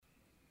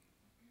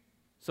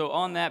So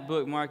on that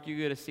bookmark, you're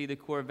going to see the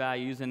core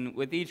values. And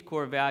with each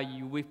core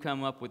value, we've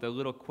come up with a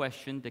little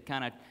question to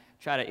kind of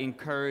try to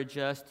encourage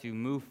us to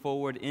move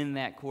forward in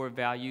that core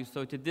value.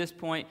 So to this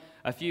point,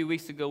 a few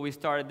weeks ago, we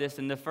started this.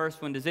 And the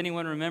first one, does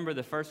anyone remember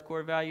the first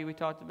core value we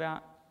talked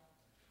about?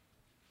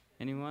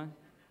 Anyone?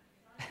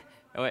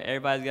 Oh, wait,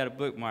 everybody's got a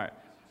bookmark.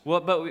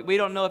 Well, but we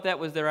don't know if that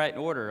was the right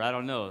order. I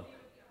don't know.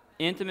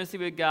 Intimacy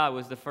with God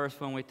was the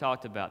first one we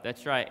talked about.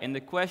 That's right. And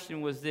the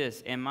question was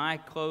this: am I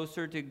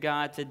closer to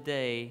God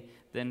today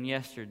than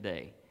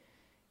yesterday?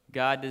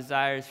 God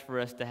desires for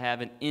us to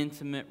have an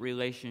intimate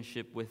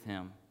relationship with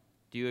Him.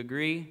 Do you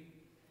agree?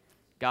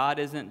 God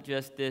isn't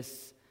just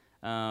this,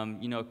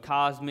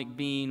 cosmic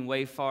being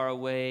way far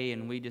away,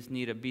 and we just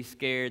need to be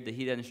scared that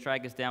He doesn't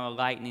strike us down with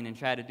lightning and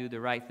try to do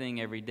the right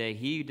thing every day.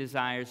 He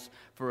desires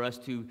for us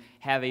to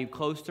have a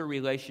closer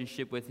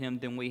relationship with Him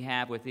than we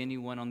have with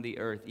anyone on the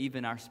earth,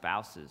 even our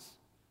spouses.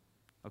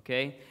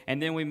 Okay? And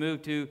then we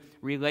move to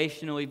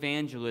relational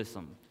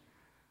evangelism.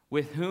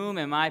 With whom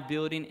am I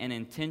building an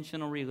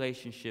intentional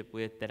relationship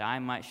with that I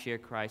might share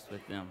Christ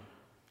with them?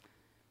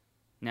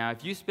 Now,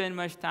 if you spend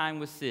much time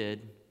with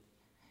Sid,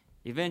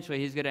 eventually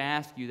he's going to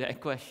ask you that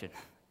question.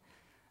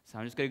 So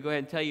I'm just going to go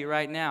ahead and tell you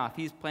right now, if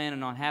he's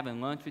planning on having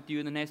lunch with you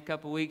in the next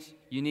couple of weeks,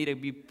 you need to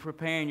be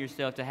preparing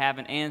yourself to have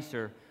an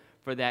answer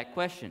for that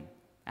question.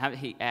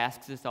 He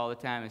asks this all the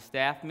time at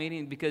staff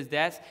meetings because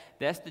that's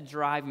the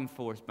driving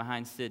force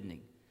behind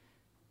Sydney.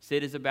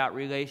 Sid is about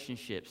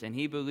relationships, and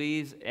he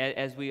believes,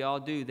 as we all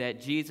do, that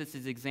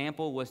Jesus'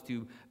 example was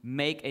to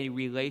make a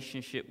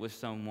relationship with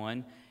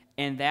someone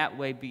and that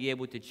way be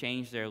able to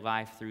change their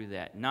life through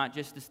that. Not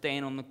just to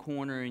stand on the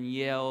corner and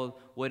yell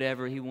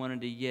whatever he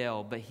wanted to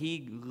yell, but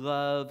he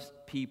loves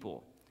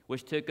people,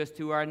 which took us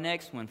to our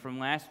next one from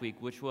last week,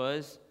 which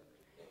was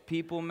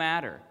people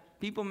matter.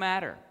 People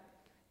matter.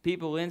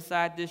 People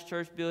inside this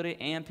church building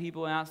and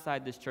people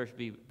outside this church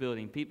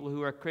building. People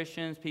who are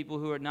Christians, people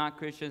who are not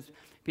Christians,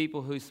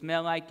 people who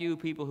smell like you,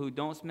 people who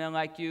don't smell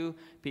like you,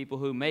 people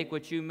who make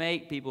what you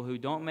make, people who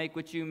don't make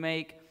what you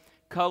make,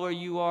 color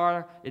you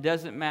are, it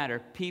doesn't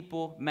matter.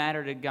 People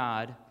matter to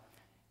God,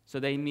 so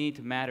they need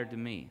to matter to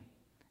me.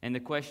 And the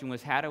question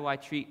was, how do I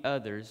treat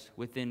others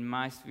within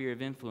my sphere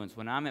of influence?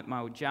 When I'm at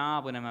my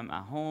job, when I'm at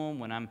my home,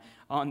 when I'm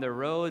on the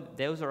road,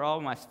 those are all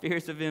my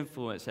spheres of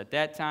influence. At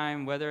that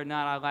time, whether or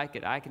not I like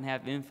it, I can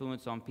have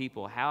influence on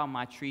people. How am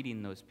I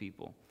treating those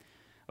people?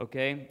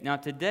 Okay? Now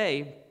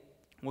today,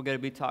 we're going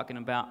to be talking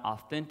about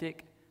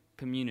authentic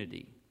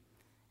community.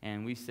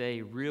 And we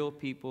say real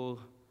people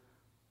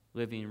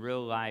living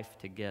real life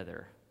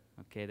together.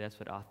 Okay, that's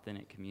what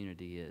authentic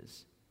community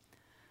is.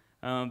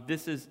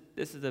 This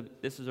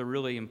is a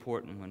really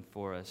important one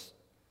for us.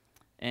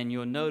 And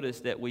you'll notice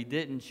that we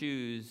didn't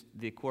choose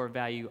the core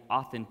value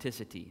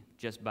authenticity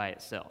just by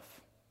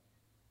itself.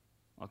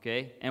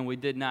 Okay? And we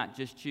did not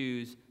just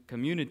choose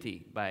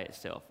community by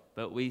itself,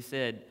 but we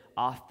said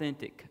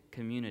authentic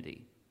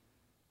community.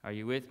 Are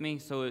you with me?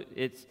 So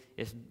it's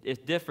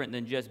different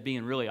than just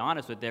being really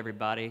honest with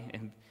everybody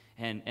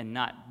and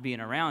not being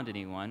around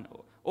anyone,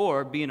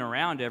 or being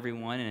around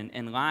everyone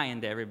and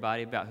lying to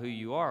everybody about who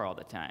you are all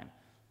the time.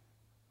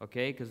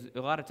 Okay, because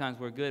a lot of times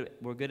we're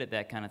good at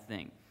that kind of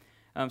thing.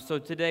 So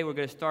today we're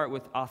going to start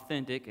with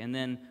authentic and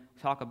then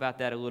talk about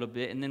that a little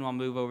bit, and then we'll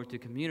move over to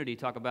community,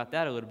 talk about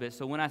that a little bit.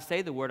 So when I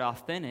say the word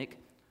authentic,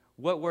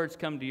 what words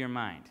come to your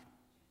mind?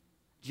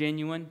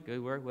 Genuine,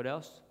 good word. What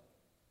else?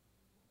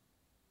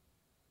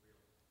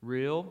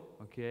 Real,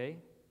 okay.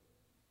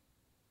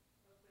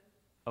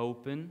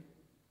 Open.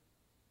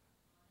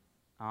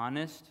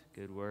 Honest,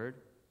 good word.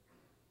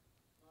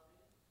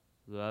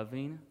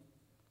 Loving.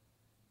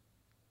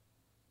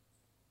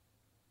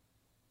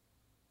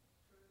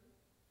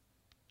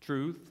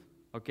 Truth.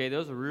 Okay,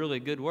 those are really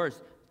good words.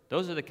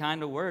 Those are the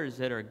kind of words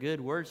that are good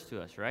words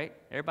to us, right?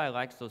 Everybody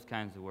likes those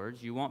kinds of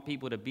words. You want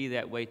people to be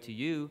that way to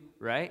you,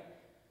 right?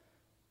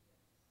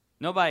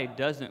 Nobody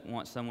doesn't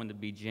want someone to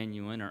be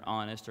genuine or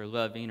honest or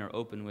loving or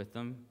open with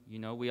them. You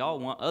know, we all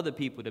want other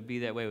people to be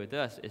that way with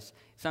us.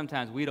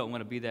 Sometimes we don't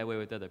want to be that way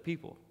with other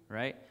people,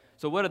 right?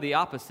 So what are the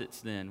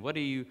opposites then? What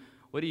do you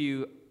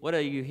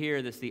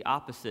hear that's the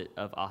opposite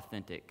of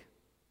authentic?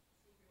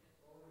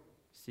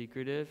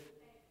 Secretive.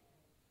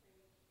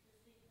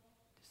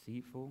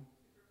 Deceitful.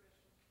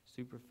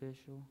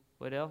 Superficial.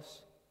 What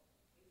else?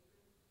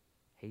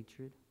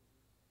 Hatred.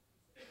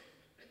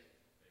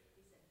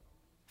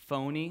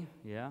 Phony.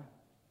 Yeah.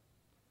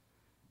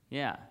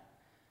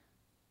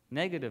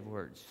 Negative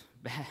words.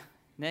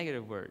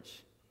 Negative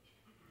words.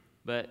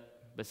 But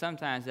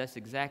sometimes that's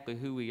exactly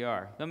who we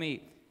are. Let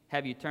me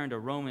have you turn to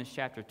Romans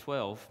chapter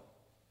 12.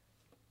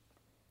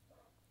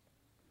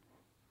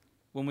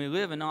 When we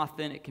live in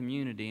authentic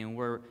community and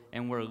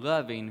we're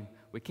loving,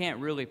 we can't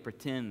really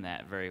pretend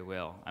that very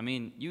well. I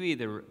mean, you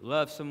either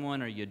love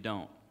someone or you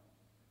don't.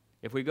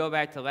 If we go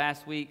back to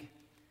last week,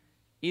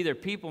 either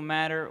people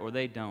matter or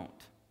they don't.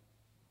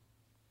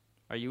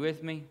 Are you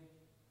with me?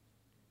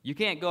 You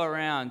can't go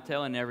around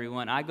telling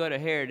everyone, I go to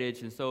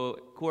Heritage, and so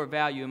core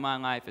value in my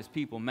life is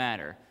people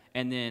matter.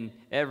 and then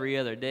every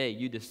other day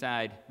you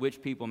decide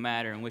which people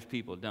matter and which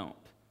people don't,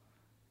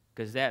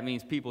 because that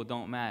means people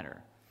don't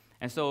matter.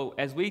 And so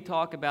as we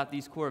talk about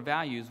these core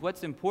values,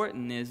 what's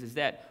important is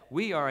that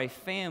we are a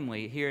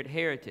family here at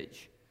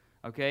Heritage,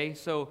 okay?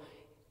 So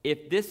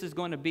if this is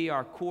going to be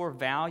our core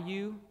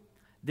value,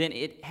 then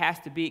it has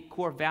to be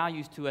core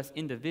values to us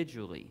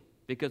individually,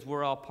 because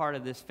we're all part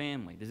of this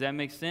family. Does that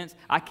make sense?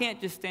 I can't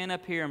just stand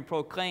up here and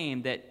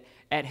proclaim that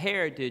at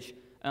Heritage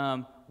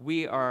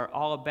we are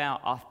all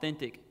about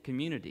authentic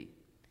community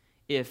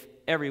if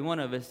every one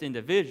of us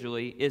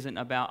individually isn't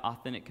about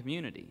authentic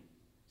community.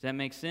 Does that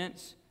make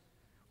sense?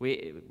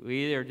 We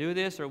either do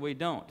this or we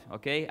don't,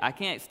 okay? I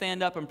can't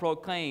stand up and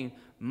proclaim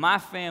my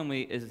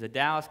family is the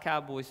Dallas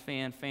Cowboys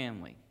fan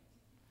family.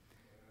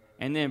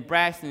 And then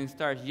Braxton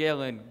starts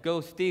yelling, "Go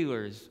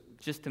Steelers,"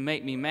 just to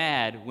make me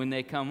mad when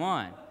they come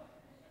on.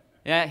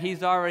 Yeah,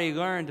 he's already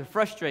learned to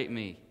frustrate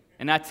me.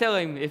 And I tell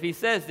him if he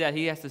says that,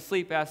 he has to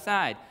sleep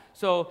outside.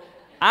 So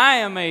I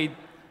am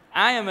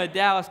a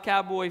Dallas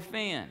Cowboy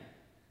fan.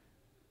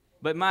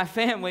 But my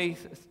family,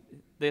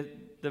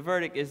 the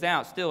verdict is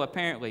out still,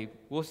 apparently.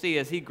 We'll see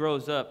as he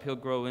grows up, he'll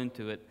grow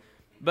into it.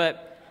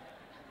 But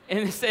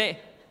in the same,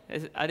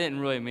 I didn't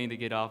really mean to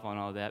get off on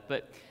all that,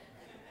 but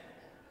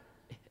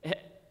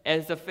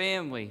as a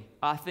family,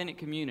 authentic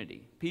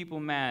community,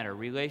 people matter,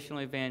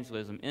 relational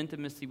evangelism,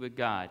 intimacy with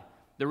God.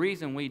 The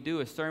reason we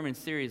do a sermon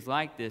series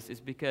like this is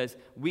because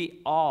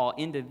we all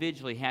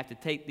individually have to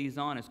take these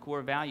on as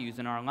core values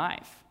in our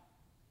life.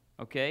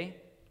 Okay?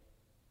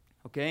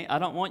 Okay? I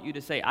don't want you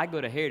to say, I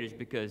go to Heritage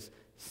because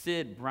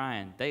Sid,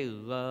 Brian, they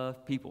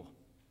love people,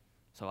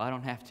 so I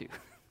don't have to.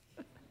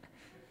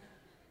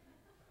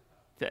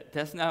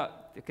 That's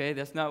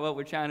not what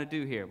we're trying to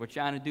do here. We're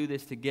trying to do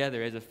this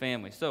together as a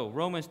family. So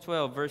Romans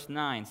 12, verse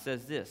 9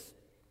 says this.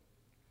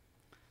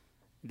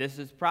 This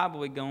is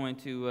probably going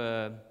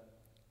to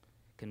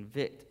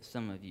convict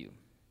some of you.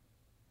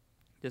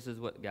 This is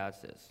what God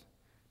says.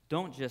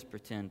 Don't just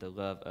pretend to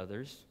love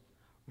others.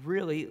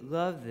 Really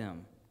love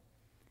them.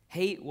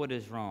 Hate what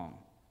is wrong.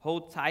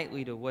 Hold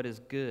tightly to what is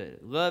good.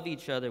 Love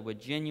each other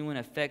with genuine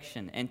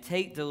affection and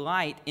take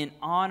delight in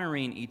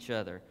honoring each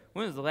other.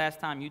 When was the last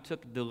time you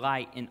took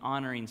delight in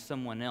honoring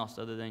someone else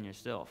other than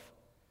yourself?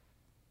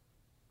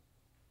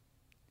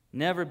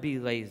 Never be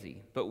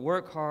lazy, but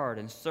work hard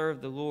and serve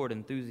the Lord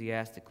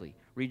enthusiastically.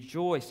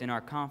 Rejoice in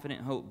our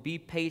confident hope. Be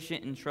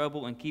patient in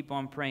trouble and keep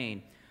on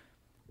praying.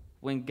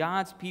 When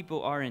God's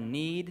people are in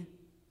need,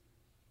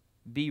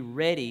 be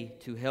ready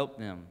to help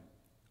them.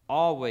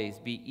 Always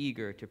be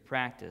eager to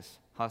practice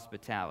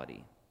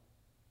hospitality.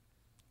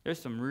 There's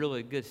some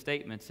really good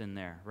statements in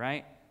there,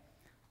 right?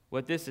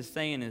 What this is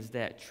saying is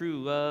that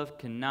true love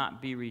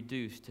cannot be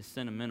reduced to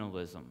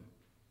sentimentalism.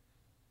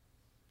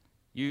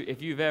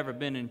 If you've ever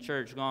been in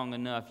church long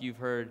enough, you've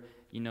heard,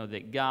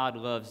 that God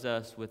loves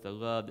us with a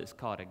love that's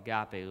called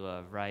agape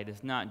love, right?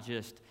 It's not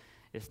just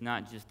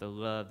a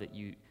love that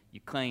you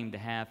claim to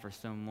have for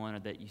someone, or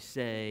that you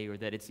say, or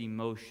that it's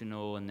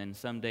emotional, and then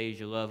some days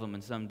you love them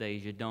and some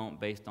days you don't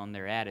based on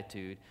their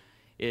attitude.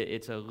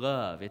 It's a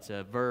love, it's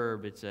a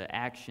verb, it's an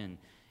action.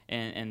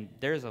 And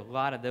there's a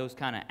lot of those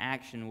kind of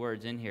action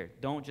words in here.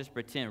 Don't just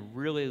pretend.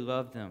 Really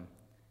love them.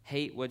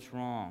 Hate what's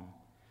wrong.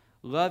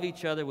 Love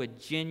each other with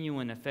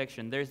genuine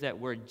affection. There's that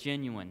word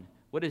genuine.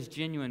 What does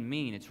genuine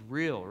mean? It's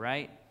real,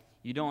 right?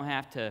 You don't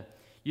have to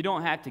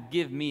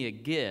give me a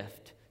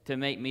gift to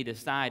make me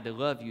decide to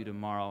love you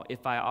tomorrow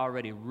if I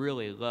already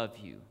really love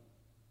you,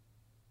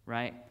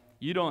 right?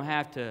 You don't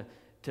have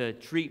to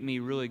treat me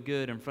really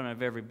good in front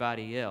of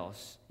everybody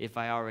else. If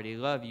I already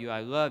love you, I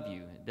love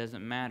you. It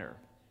doesn't matter.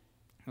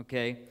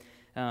 Okay?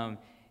 I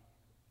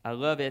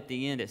love at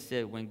the end it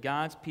said, when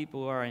God's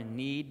people are in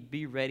need,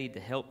 be ready to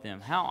help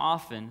them. How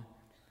often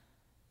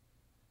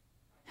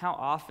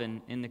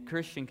in the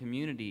Christian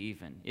community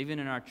even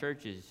in our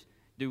churches,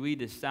 do we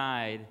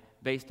decide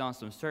based on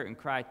some certain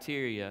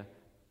criteria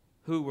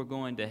who we're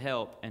going to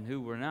help and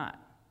who we're not?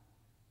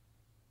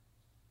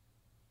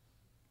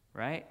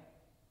 Right?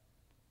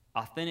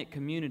 Authentic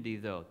community,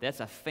 though, that's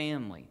a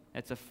family.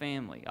 That's a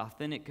family,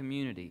 authentic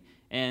community.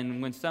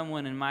 And when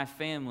someone in my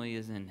family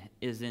is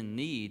in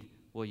need,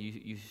 well,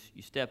 you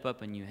step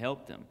up and you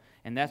help them.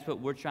 And that's what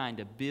we're trying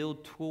to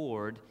build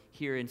toward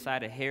here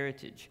inside of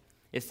Heritage.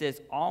 It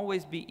says,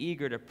 always be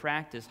eager to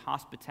practice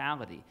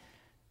hospitality.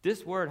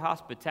 This word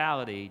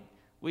hospitality,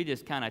 we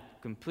just kind of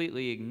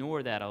completely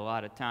ignore that a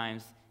lot of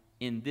times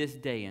in this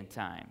day and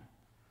time.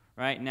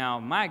 Right? Now,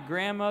 my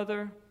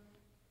grandmother,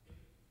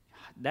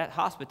 that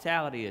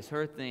hospitality is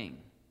her thing,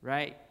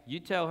 right? You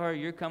tell her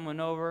you're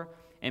coming over,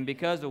 and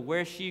because of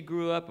where she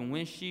grew up and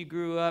when she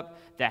grew up,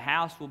 the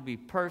house will be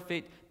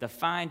perfect. The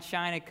fine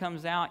china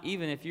comes out,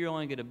 even if you're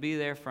only going to be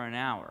there for an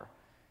hour.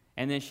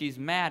 And then she's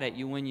mad at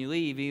you when you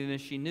leave, even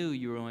if she knew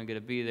you were only going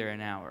to be there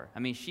an hour. I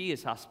mean, she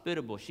is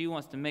hospitable. She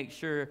wants to make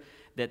sure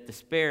that the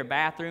spare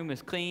bathroom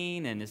is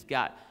clean and it's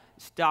got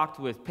stocked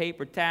with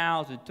paper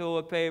towels and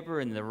toilet paper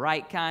and the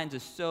right kinds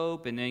of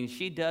soap, and then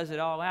she does it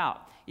all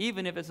out,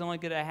 even if it's only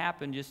going to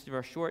happen just for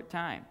a short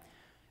time.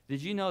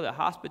 Did you know that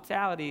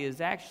hospitality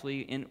is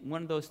actually in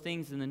one of those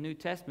things in the New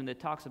Testament that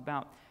talks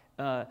about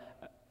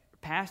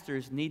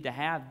pastors need to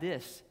have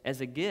this as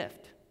a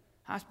gift?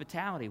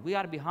 Hospitality. We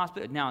ought to be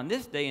hospitable. Now, in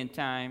this day and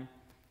time,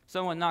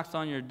 someone knocks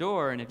on your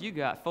door, and if you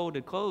got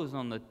folded clothes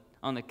on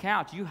the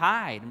couch, you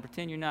hide and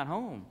pretend you're not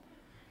home,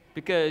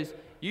 because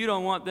you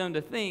don't want them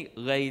to think,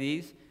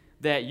 ladies,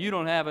 that you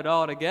don't have it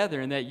all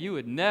together and that you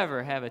would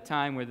never have a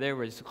time where there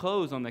was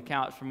clothes on the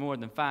couch for more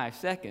than 5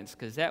 seconds,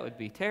 because that would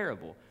be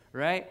terrible,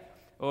 right?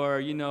 Or,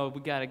 we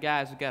got we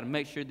got to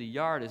make sure the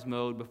yard is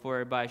mowed before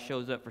everybody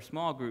shows up for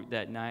small group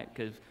that night,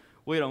 because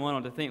we don't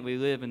want them to think we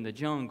live in the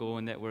jungle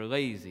and that we're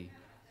lazy,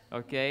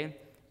 okay?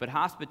 But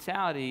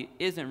hospitality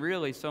isn't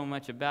really so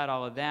much about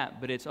all of that,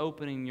 but it's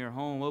opening your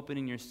home,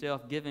 opening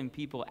yourself, giving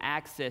people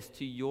access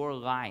to your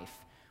life.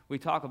 We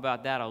talk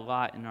about that a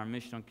lot in our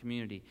missional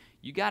community.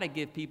 You got to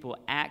give people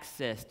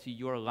access to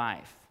your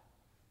life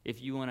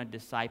if you want to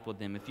disciple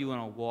them, if you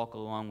want to walk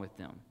along with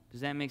them. Does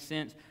that make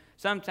sense?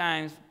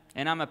 Sometimes,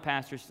 and I'm a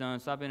pastor's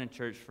son, so I've been in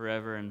church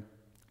forever,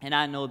 and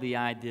I know the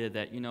idea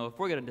that, if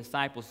we're going to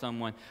disciple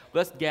someone,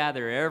 let's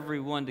gather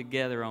everyone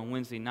together on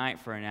Wednesday night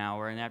for an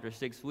hour, and after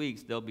 6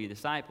 weeks, they'll be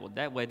discipled.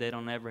 That way, they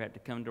don't ever have to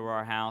come to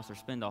our house or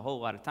spend a whole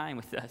lot of time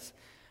with us.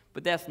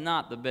 But that's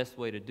not the best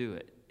way to do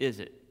it,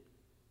 is it?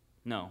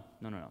 No.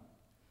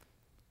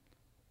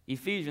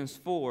 Ephesians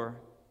 4,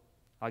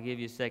 I'll give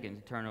you a second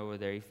to turn over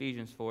there.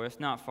 Ephesians 4, it's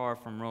not far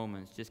from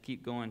Romans. Just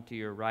keep going to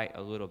your right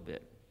a little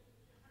bit.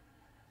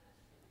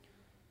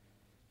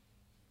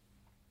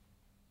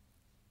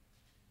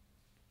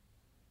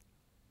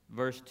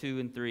 Verse 2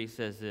 and 3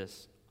 says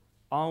this: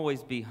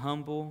 always be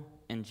humble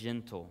and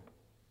gentle.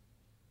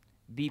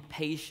 Be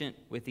patient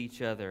with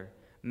each other,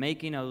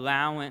 making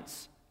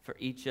allowance for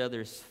each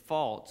other's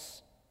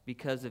faults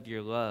because of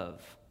your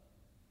love.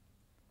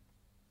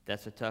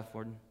 That's a tough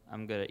one.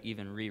 I'm going to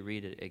even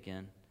reread it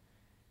again.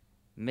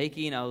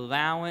 Making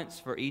allowance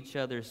for each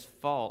other's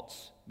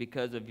faults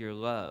because of your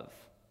love.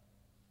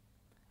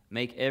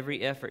 Make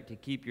every effort to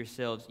keep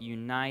yourselves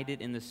united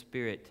in the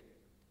Spirit,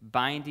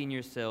 binding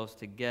yourselves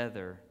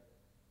together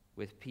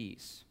with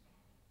peace.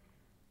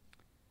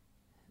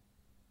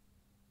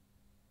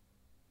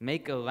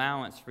 Make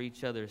allowance for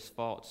each other's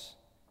faults.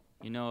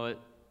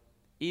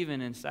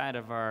 Even inside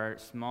of our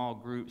small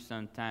group,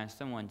 sometimes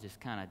someone just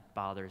kind of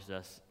bothers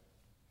us.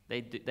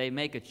 They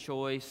make a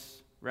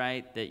choice,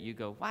 right, that you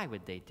go, why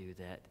would they do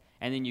that?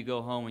 And then you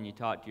go home and you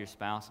talk to your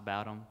spouse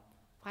about them.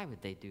 Why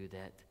would they do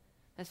that?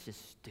 That's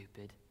just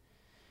stupid.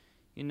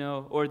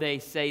 Or they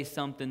say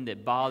something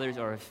that bothers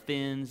or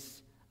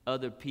offends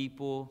other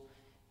people.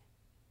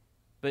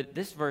 But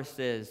this verse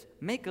says,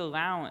 make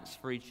allowance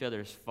for each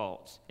other's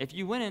faults. If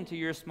you went into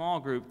your small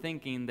group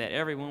thinking that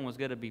everyone was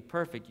going to be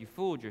perfect, you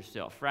fooled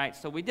yourself, right?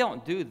 So we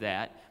don't do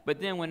that. But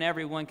then when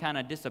everyone kind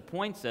of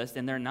disappoints us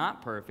and they're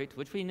not perfect,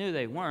 which we knew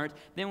they weren't,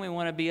 then we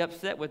want to be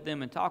upset with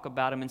them and talk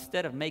about them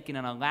instead of making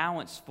an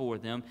allowance for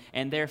them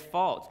and their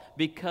faults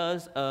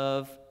because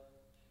of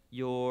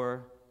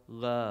your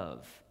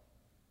love.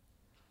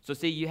 So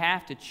see, you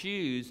have to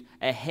choose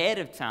ahead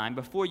of time.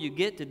 Before you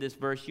get to this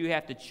verse, you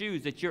have to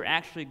choose that you're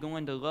actually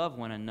going to love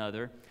one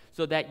another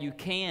so that you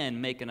can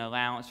make an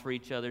allowance for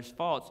each other's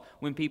faults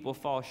when people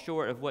fall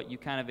short of what you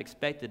kind of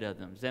expected of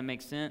them. Does that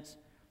make sense?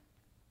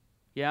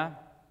 Yeah?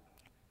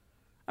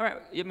 All right,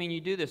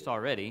 you do this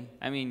already.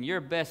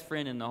 Your best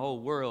friend in the whole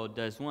world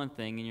does one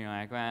thing, and you're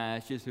like,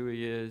 it's just who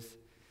he is.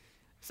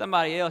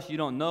 Somebody else you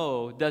don't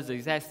know does the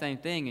exact same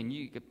thing,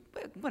 and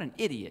what an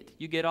idiot.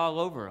 You get all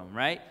over them,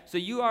 right? So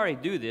you already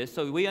do this,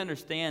 so we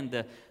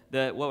understand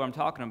what I'm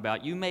talking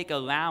about. You make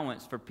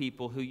allowance for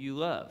people who you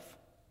love,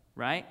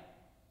 right?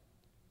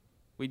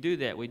 We do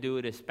that. We do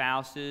it as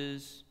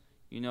spouses.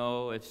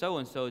 If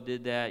so-and-so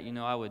did that,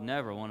 I would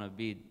never want to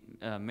be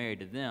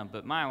married to them.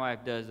 But my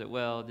wife does it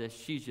well.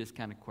 She's just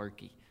kind of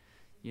quirky,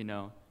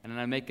 and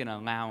I make an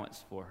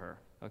allowance for her,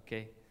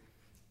 okay?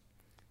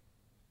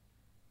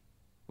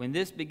 When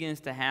this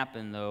begins to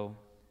happen, though,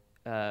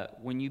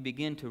 when you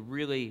begin to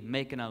really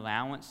make an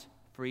allowance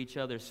for each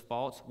other's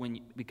faults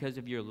because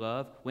of your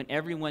love, when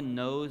everyone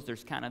knows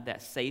there's kind of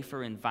that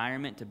safer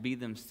environment to be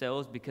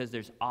themselves because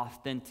there's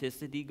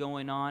authenticity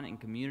going on in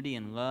community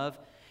and love,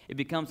 it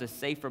becomes a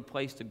safer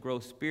place to grow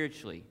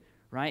spiritually,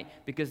 right?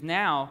 Because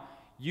now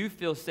you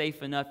feel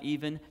safe enough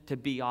even to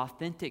be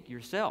authentic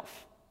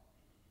yourself.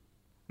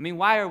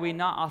 Why are we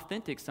not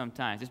authentic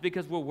sometimes? It's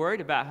because we're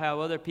worried about how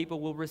other people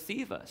will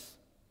receive us,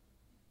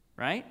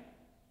 right?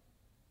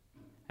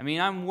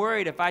 I'm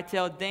worried if I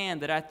tell Dan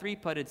that I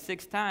three-putted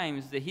 6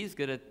 times that he's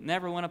going to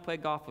never want to play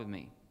golf with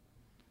me.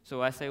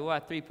 So I say, well,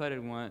 I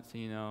three-putted once,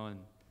 and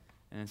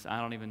I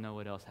don't even know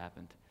what else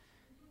happened.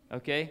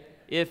 Okay?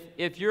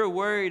 If you're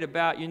worried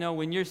about,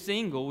 when you're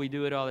single, we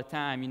do it all the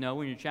time,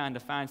 when you're trying to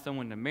find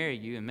someone to marry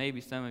you, and maybe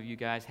some of you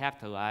guys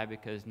have to lie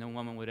because no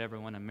woman would ever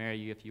want to marry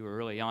you if you were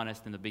really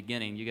honest in the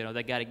beginning.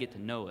 They got to get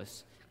to know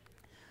us.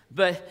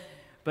 But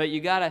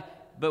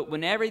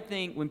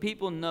when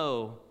people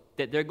know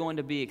that they're going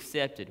to be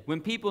accepted,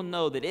 when people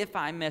know that if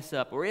I mess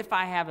up or if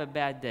I have a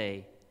bad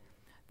day,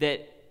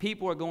 that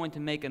people are going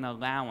to make an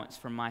allowance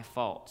for my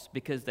faults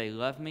because they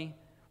love me,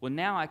 well,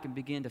 now I can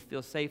begin to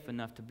feel safe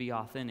enough to be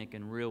authentic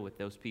and real with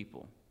those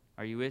people.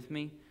 Are you with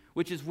me?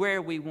 Which is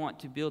where we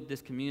want to build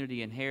this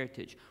community and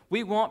heritage.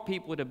 We want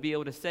people to be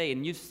able to say,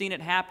 and you've seen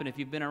it happen if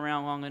you've been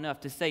around long enough,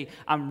 to say,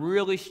 I'm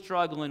really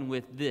struggling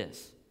with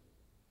this.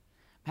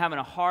 I'm having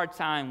a hard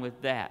time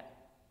with that.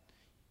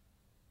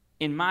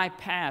 In my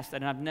past,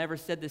 and I've never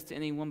said this to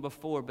anyone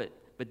before, but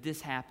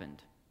this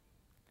happened.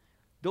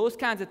 Those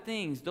kinds of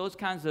things, those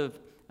kinds of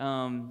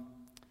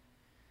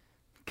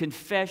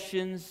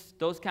confessions,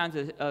 those kinds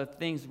of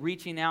things,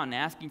 reaching out and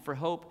asking for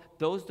hope,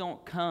 those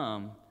don't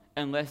come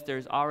unless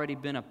there's already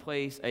been a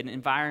place, an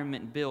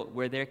environment built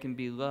where there can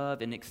be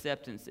love and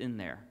acceptance in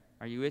there.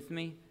 Are you with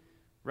me?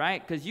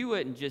 Right? Because you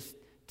wouldn't just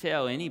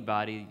tell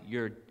anybody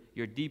your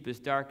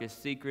deepest,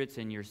 darkest secrets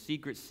and your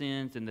secret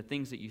sins and the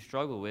things that you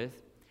struggle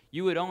with.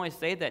 You would only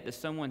say that to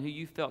someone who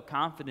you felt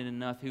confident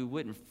enough who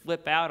wouldn't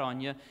flip out on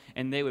you,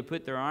 and they would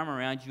put their arm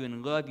around you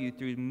and love you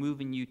through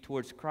moving you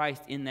towards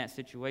Christ in that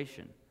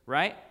situation,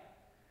 right?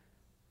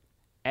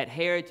 At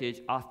Heritage,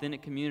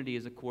 authentic community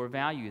is a core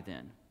value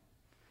then.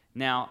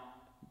 Now,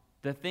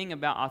 the thing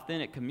about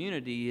authentic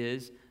community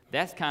is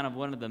that's kind of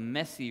one of the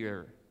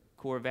messier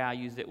core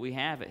values that we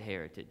have at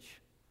Heritage,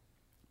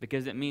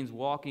 because it means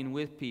walking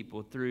with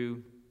people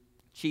through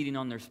cheating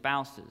on their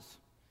spouses.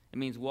 It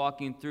means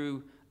walking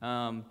through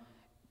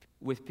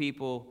with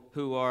people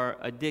who are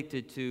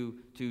addicted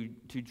to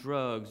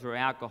drugs or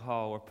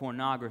alcohol or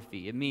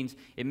pornography. It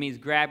means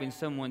grabbing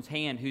someone's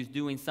hand who's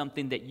doing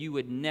something that you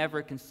would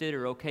never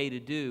consider okay to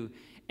do,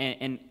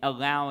 and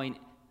allowing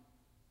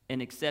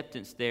an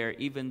acceptance there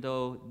even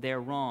though they're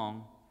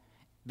wrong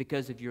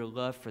because of your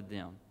love for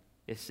them.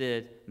 It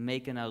said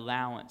make an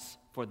allowance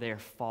for their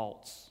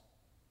faults.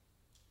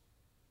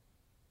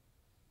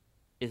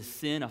 Is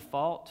sin a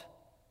fault?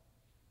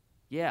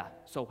 Yeah,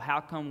 so how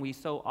come we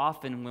so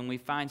often, when we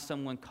find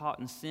someone caught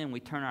in sin,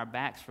 we turn our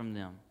backs from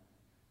them?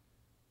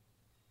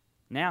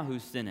 Now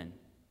who's sinning?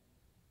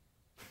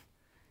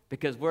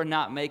 Because we're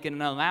not making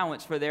an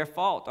allowance for their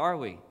fault, are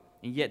we?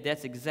 And yet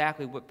that's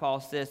exactly what Paul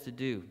says to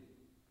do.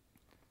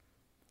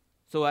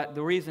 So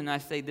the reason I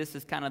say this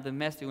is kind of the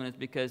messy one is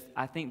because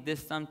I think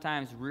this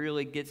sometimes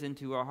really gets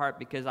into our heart,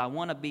 because I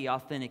want to be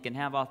authentic and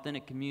have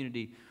authentic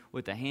community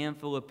with a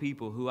handful of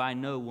people who I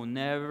know will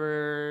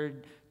never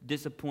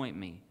disappoint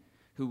me,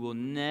 who will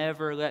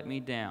never let me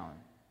down.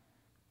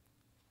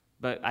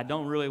 But I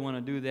don't really want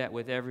to do that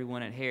with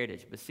everyone at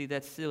Heritage. But see,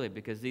 that's silly,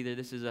 because either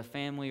this is a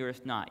family or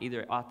it's not.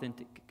 Either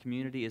authentic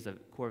community is a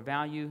core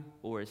value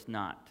or it's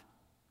not.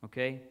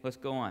 Okay? Let's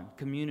go on.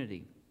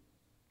 Community.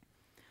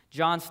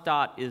 John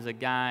Stott is a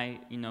guy,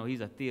 he's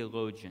a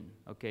theologian.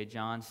 Okay,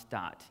 John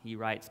Stott. He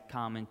writes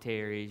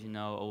commentaries,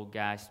 old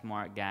guy,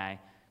 smart guy,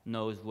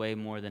 knows way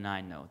more than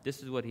I know.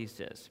 This is what he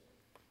says.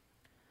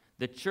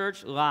 The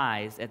church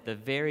lies at the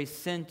very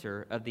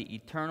center of the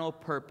eternal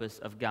purpose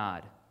of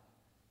God.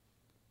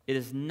 It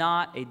is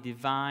not a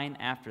divine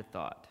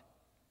afterthought.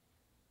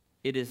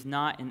 It is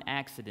not an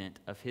accident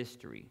of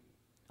history.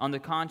 On the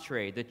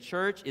contrary, the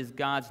church is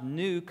God's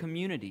new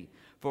community,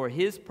 for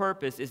His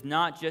purpose is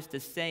not just to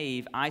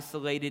save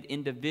isolated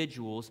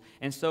individuals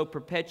and so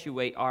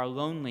perpetuate our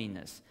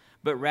loneliness,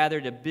 but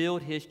rather to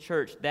build His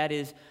church, that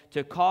is,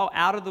 to call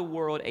out of the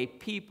world a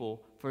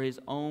people for His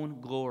own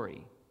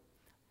glory.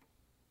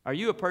 Are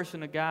you a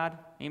person of God?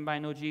 Anybody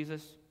know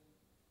Jesus?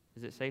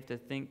 Is it safe to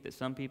think that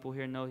some people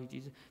here know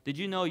Jesus? Did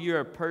you know you're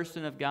a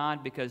person of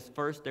God because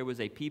first there was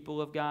a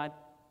people of God?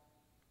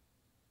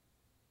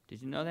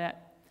 Did you know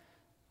that?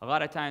 A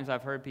lot of times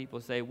I've heard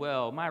people say,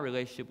 well, my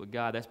relationship with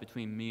God, that's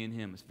between me and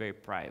Him. It's very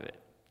private.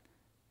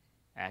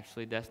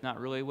 Actually, that's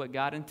not really what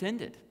God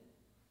intended.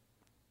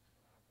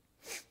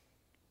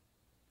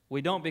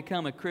 We don't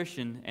become a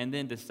Christian and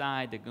then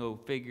decide to go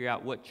figure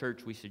out what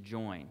church we should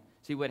join.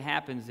 See, what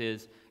happens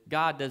is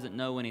God doesn't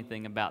know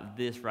anything about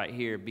this right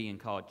here being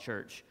called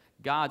church.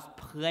 God's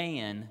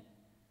plan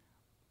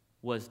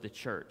was the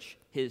church,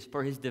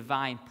 for His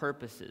divine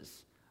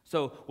purposes.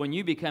 So when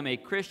you become a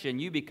Christian,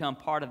 you become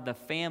part of the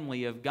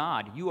family of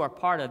God. You are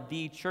part of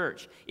the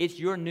church. It's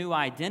your new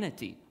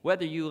identity.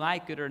 Whether you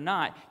like it or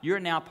not, you're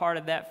now part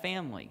of that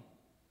family.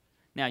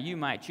 Now, you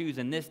might choose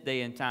in this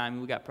day and time,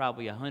 we got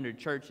probably 100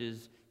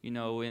 churches,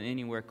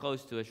 anywhere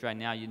close to us right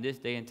now. In this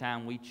day and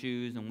time, we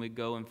choose and we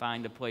go and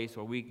find a place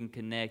where we can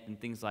connect and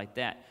things like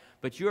that.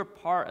 But you're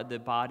part of the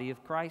body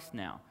of Christ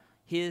now,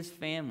 His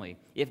family.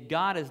 If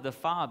God is the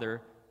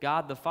Father,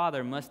 God the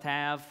Father must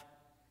have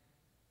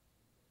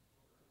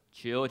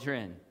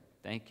children.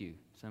 Thank you.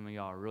 Some of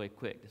y'all are really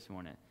quick this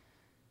morning.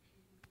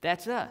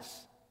 That's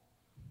us.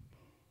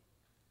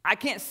 I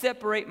can't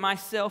separate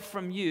myself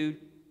from you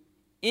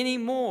any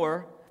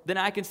more than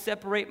I can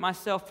separate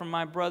myself from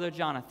my brother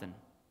Jonathan.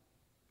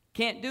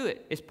 Can't do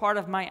it. It's part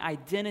of my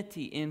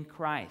identity in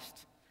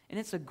Christ. And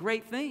it's a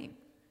great thing.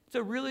 It's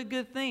a really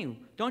good thing.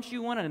 Don't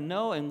you want to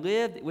know and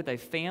live with a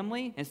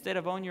family instead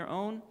of on your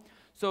own?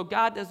 So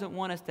God doesn't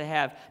want us to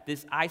have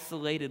this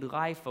isolated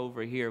life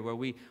over here where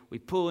we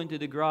pull into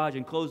the garage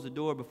and close the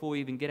door before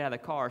we even get out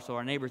of the car so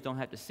our neighbors don't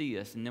have to see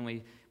us. And then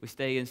we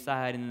stay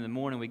inside, and in the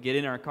morning we get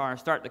in our car and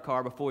start the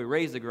car before we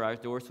raise the garage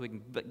door so we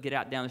can get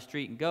out down the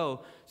street and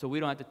go so we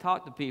don't have to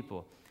talk to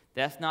people.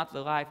 That's not the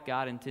life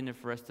God intended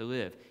for us to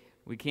live.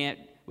 We can't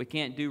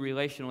do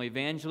relational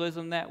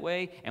evangelism that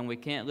way, and we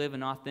can't live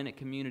an authentic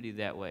community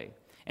that way.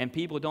 And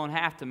people don't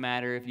have to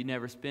matter if you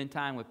never spend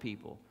time with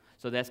people.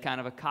 So that's kind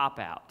of a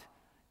cop-out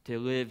to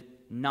live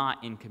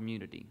not in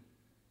community.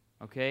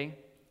 Okay?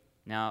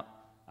 Now,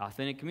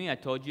 authentic community,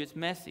 I told you it's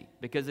messy.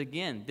 Because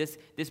again, this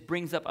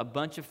brings up a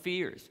bunch of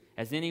fears.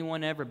 Has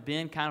anyone ever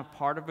been kind of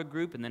part of a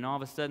group and then all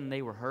of a sudden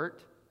they were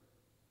hurt?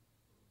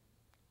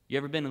 You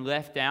ever been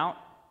left out?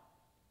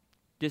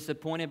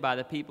 Disappointed by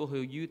the people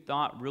who you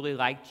thought really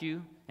liked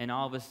you, and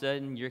all of a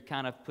sudden you're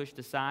kind of pushed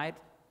aside?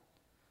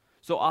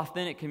 So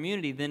authentic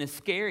community then is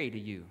scary to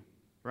you,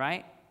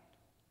 right?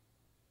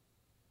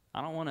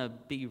 I don't want to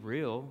be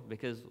real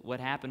because what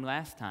happened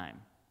last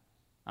time.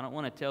 I don't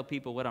want to tell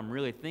people what I'm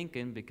really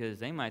thinking because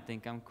they might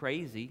think I'm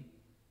crazy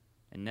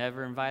and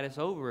never invite us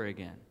over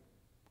again.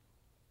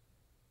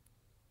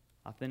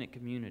 Authentic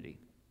community.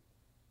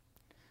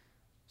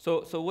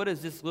 So what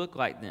does this look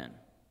like then?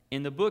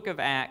 In the book of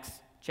Acts,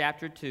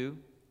 chapter 2,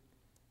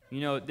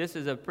 this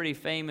is a pretty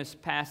famous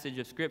passage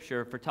of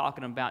Scripture for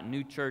talking about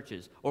new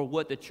churches or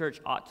what the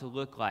church ought to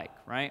look like,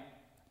 right?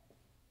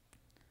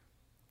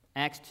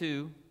 Acts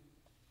 2,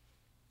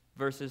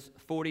 verses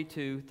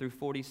 42 through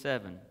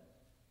 47.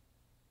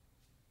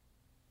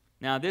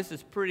 Now, this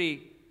is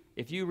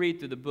if you read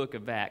through the book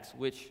of Acts,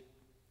 which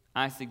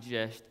I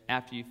suggest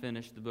after you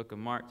finish the book of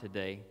Mark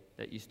today,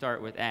 that you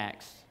start with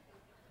Acts.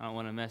 I don't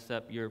want to mess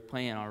up your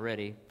plan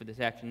already for this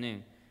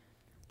afternoon.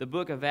 The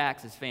book of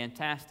Acts is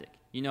fantastic.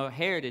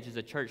 Heritage is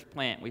a church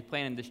plant. We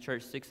planted this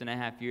church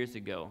 6.5 years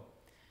ago.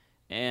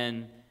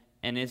 And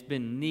it's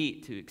been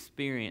neat to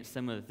experience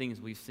some of the things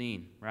we've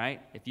seen,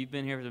 right? If you've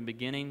been here from the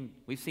beginning,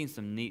 we've seen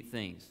some neat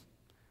things.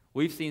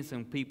 We've seen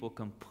some people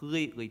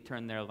completely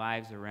turn their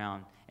lives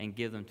around and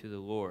give them to the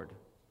Lord.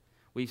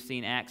 We've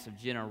seen acts of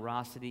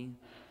generosity.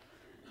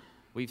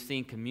 We've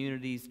seen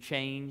communities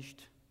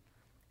changed.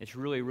 It's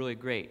really, really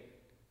great.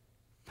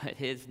 But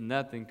it's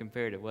nothing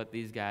compared to what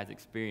these guys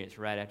experienced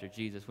right after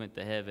Jesus went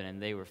to heaven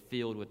and they were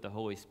filled with the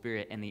Holy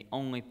Spirit, and the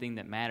only thing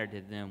that mattered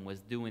to them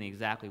was doing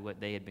exactly what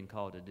they had been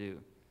called to do.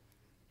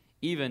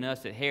 Even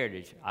us at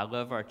Heritage, I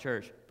love our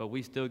church, but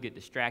we still get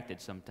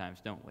distracted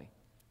sometimes, don't we?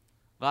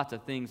 Lots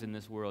of things in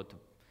this world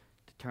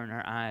to turn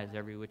our eyes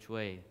every which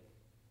way.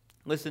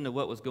 Listen to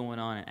what was going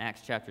on in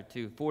Acts chapter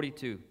 2,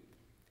 42.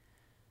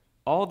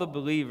 All the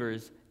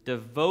believers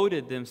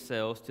devoted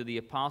themselves to the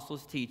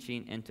apostles'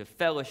 teaching and to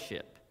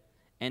fellowship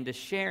and to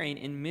sharing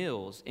in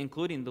meals,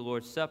 including the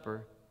Lord's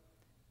Supper,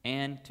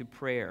 and to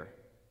prayer.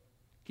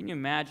 Can you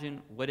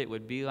imagine what it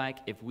would be like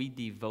if we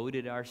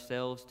devoted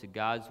ourselves to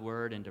God's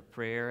Word and to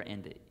prayer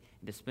and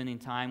to spending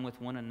time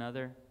with one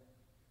another?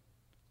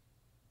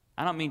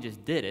 I don't mean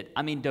just did it.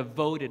 I mean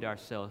devoted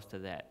ourselves to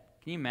that.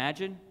 Can you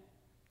imagine?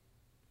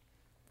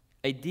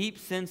 A deep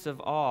sense of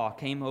awe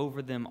came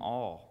over them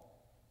all.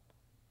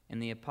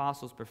 And the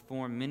apostles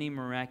performed many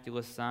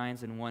miraculous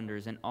signs and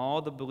wonders, and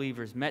all the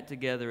believers met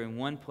together in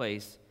one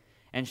place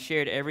and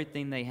shared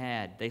everything they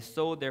had. They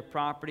sold their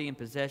property and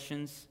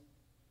possessions.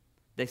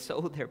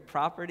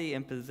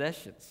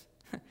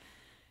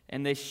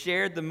 And they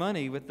shared the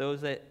money with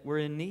those that were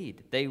in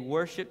need. They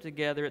worshiped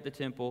together at the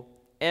temple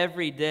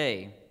every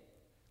day.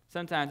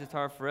 Sometimes it's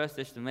hard for us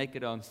just to make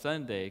it on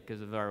Sunday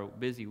because of our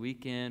busy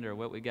weekend or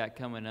what we got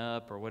coming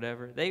up or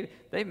whatever.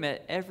 They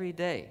met every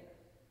day.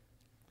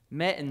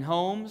 Met in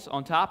homes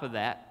on top of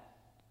that.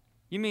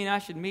 You mean I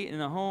should meet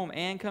in a home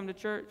and come to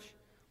church?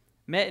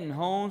 Met in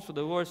homes for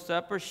the Lord's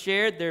Supper,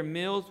 shared their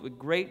meals with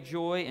great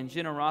joy and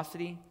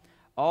generosity,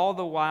 all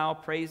the while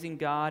praising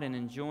God and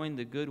enjoying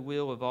the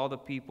goodwill of all the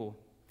people.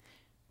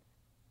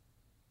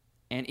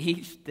 And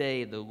each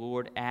day the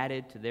Lord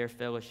added to their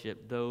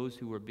fellowship those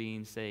who were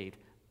being saved.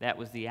 That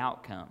was the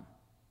outcome.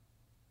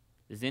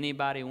 Does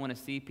anybody want to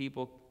see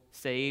people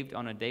saved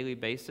on a daily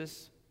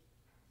basis?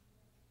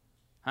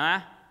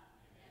 Huh?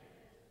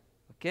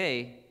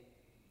 Okay.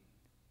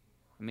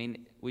 I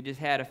mean, we just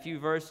had a few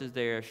verses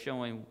there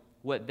showing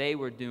what they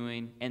were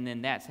doing, and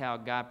then that's how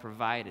God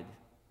provided.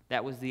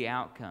 That was the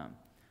outcome.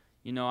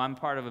 I'm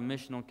part of a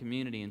missional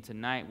community, and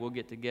tonight we'll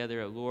get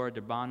together at Laura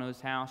DeBano's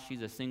house.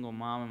 She's a single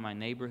mom in my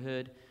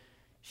neighborhood.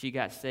 She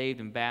got saved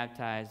and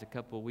baptized a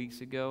couple of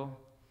weeks ago,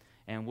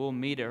 and we'll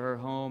meet at her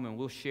home, and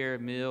we'll share a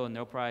meal, and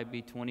there'll probably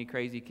be 20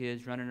 crazy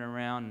kids running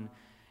around,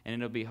 and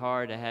it'll be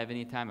hard to have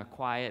any time of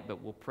quiet,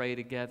 but we'll pray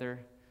together,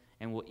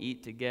 and we'll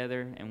eat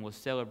together, and we'll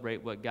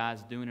celebrate what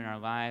God's doing in our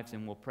lives,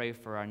 and we'll pray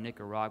for our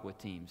Nicaragua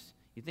teams.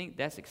 You think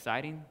that's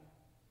exciting?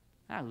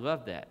 I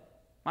love that.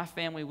 My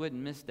family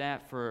wouldn't miss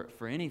that for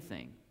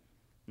anything.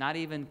 Not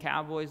even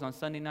Cowboys on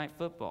Sunday Night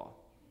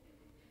Football.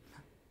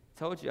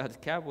 Told you I was a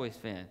Cowboys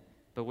fan.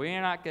 But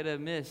we're not going to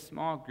miss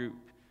small group.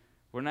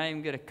 We're not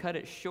even going to cut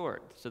it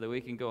short so that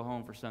we can go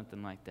home for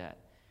something like that.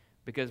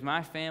 Because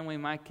my family,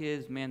 my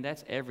kids, man,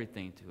 that's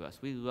everything to us.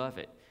 We love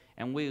it.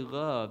 And we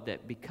love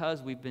that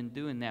because we've been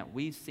doing that,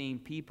 we've seen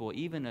people,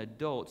 even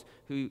adults,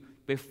 who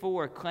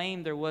before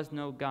claimed there was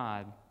no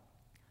God,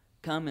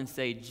 come and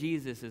say,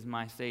 Jesus is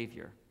my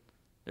Savior.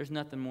 There's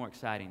nothing more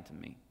exciting to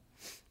me.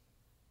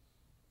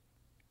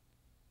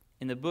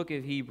 In the book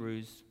of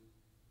Hebrews,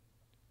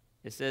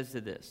 it says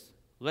to this,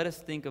 let us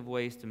think of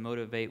ways to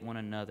motivate one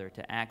another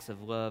to acts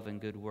of love and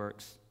good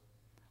works.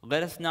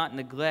 Let us not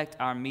neglect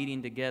our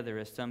meeting together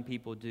as some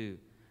people do,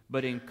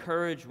 but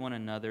encourage one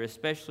another,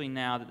 especially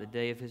now that the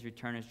day of his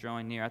return is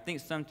drawing near. I think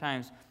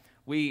sometimes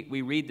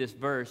we read this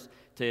verse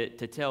to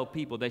tell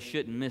people they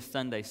shouldn't miss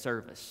Sunday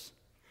service.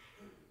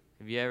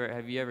 Have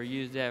you ever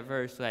used that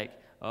verse like,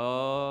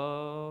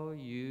 oh,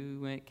 you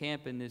went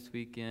camping this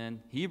weekend.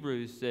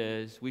 Hebrews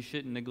says we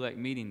shouldn't neglect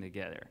meeting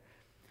together.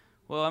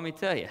 Well, let me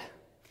tell you,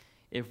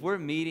 if we're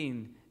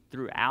meeting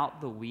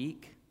throughout the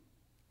week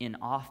in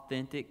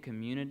authentic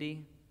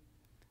community,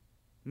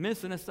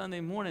 missing a Sunday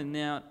morning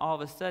now all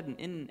of a sudden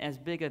isn't as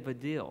big of a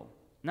deal.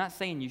 Not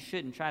saying you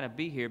shouldn't try to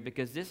be here,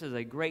 because this is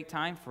a great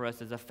time for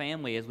us as a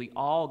family as we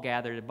all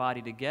gather the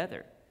body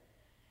together.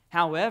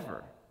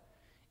 However,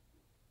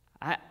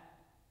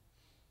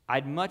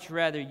 I'd much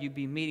rather you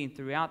be meeting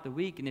throughout the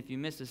week, and if you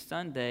miss a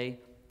Sunday,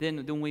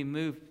 then we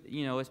move,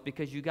 it's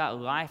because you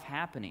got life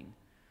happening.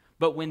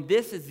 But when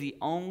this is the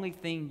only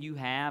thing you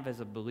have as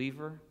a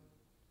believer,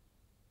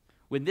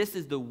 when this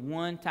is the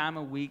one time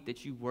a week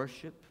that you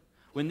worship,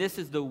 when this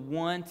is the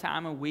one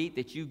time a week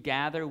that you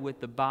gather with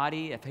the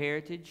body of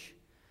Heritage,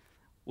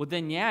 well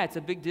then, yeah, it's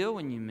a big deal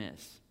when you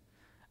miss.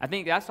 I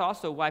think that's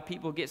also why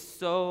people get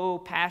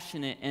so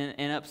passionate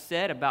and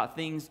upset about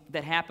things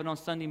that happen on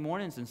Sunday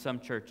mornings in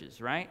some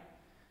churches, right?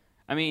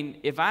 I mean,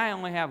 if I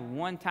only have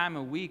one time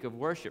a week of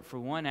worship for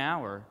 1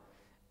 hour,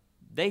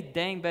 they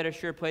dang better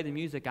sure play the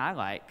music I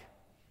like,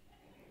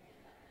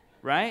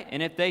 right?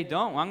 And if they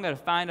don't, I'm going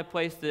to find a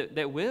place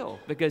that will,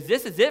 because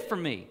this is it for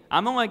me.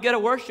 I'm only going to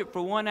worship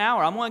for 1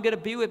 hour. I'm only going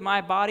to be with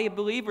my body of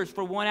believers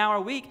for 1 hour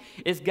a week.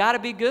 It's got to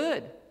be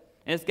good,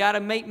 and it's got to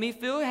make me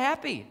feel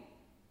happy.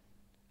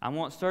 I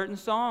want certain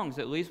songs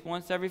at least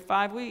once every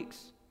 5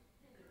 weeks.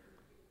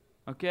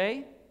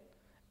 Okay?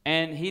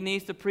 And he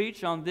needs to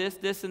preach on this,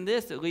 this, and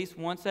this at least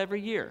once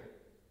every year.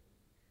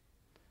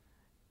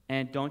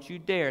 And don't you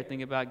dare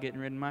think about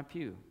getting rid of my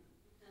pew.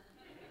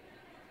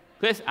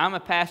 Listen, I'm a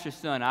pastor's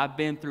son. I've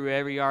been through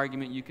every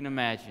argument you can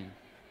imagine.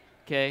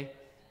 Okay?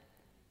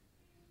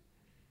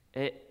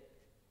 Do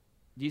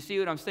you see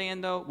what I'm saying,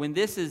 though? When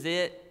this is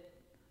it,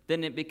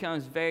 then it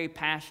becomes very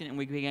passionate, and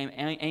we become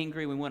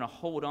angry. We want to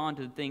hold on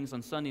to the things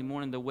on Sunday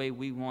morning the way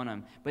we want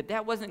them. But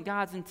that wasn't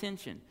God's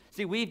intention.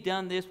 See, we've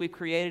done this, we've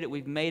created it,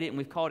 we've made it, and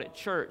we've called it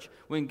church.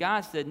 When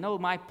God said, no,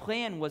 my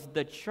plan was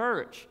the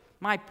church.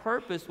 My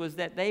purpose was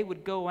that they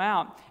would go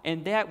out,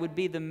 and that would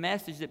be the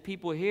message that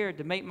people hear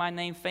to make my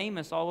name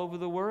famous all over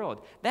the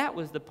world. That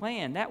was the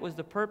plan. That was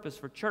the purpose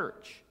for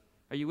church.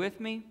 Are you with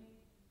me?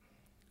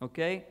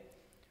 Okay?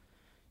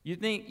 You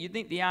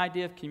think the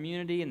idea of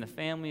community and the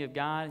family of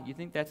God, you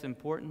think that's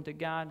important to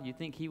God? You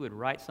think he would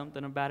write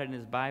something about it in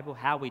his Bible,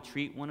 how we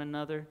treat one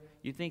another?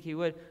 You think he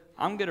would?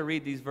 I'm going to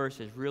read these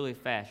verses really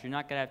fast. You're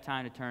not going to have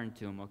time to turn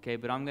to them, okay?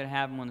 But I'm going to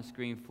have them on the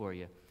screen for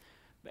you.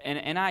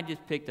 And I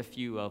just picked a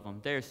few of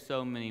them. There's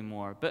so many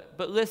more. But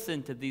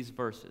listen to these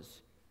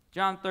verses.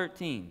 John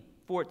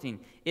 13:14.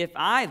 If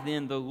I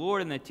then, the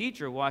Lord and the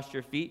teacher, wash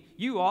your feet,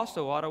 you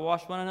also ought to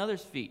wash one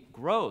another's feet.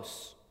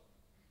 Gross.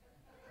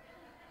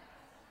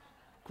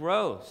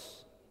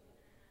 Gross.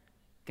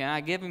 Can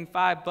I give him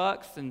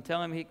 $5 and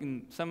tell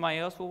him somebody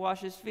else will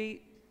wash his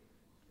feet?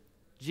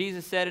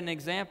 Jesus set an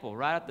example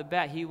right off the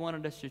bat. He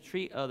wanted us to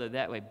treat others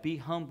that way. Be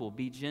humble,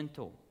 be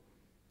gentle.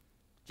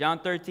 John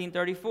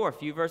 13:34, a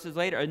few verses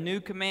later, a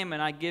new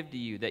commandment I give to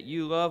you, that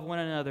you love one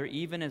another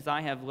even as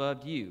I have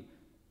loved you,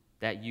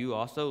 that you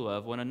also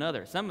love one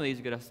another. Some of these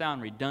are going to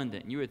sound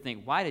redundant. You would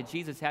think, why did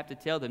Jesus have to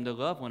tell them to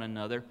love one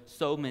another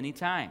so many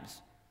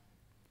times?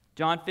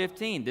 John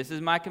 15, this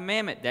is my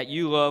commandment, that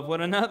you love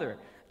one another,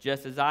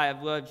 just as I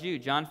have loved you.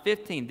 John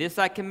 15, this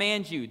I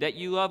command you, that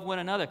you love one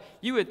another.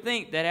 You would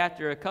think that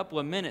after a couple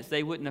of minutes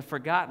they wouldn't have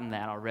forgotten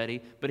that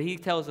already, but he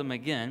tells them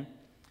again.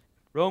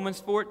 Romans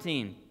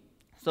 14,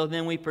 so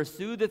then we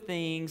pursue the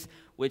things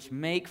which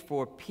make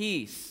for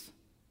peace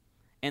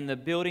and the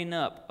building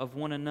up of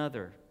one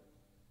another.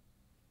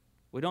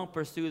 We don't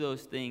pursue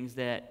those things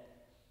that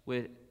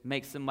would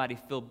make somebody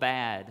feel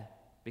bad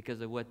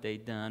because of what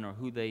they've done or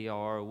who they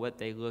are or what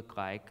they look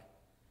like.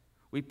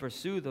 We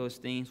pursue those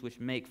things which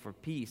make for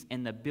peace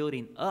and the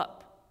building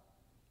up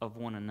of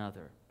one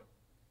another.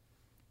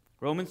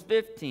 Romans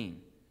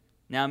 15.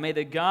 Now may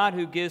the God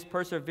who gives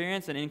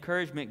perseverance and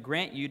encouragement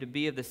grant you to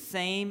be of the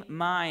same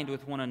mind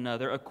with one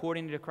another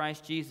according to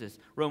Christ Jesus.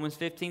 Romans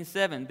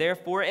 15:7.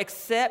 Therefore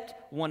accept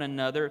one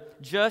another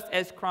just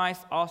as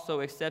Christ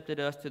also accepted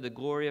us to the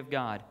glory of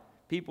God.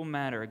 People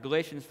matter.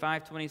 Galatians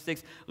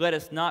 5:26. Let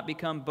us not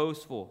become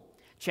boastful,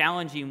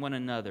 challenging one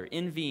another,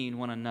 envying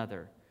one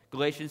another.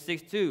 Galatians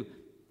 6:2.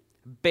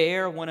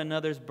 Bear one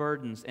another's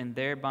burdens and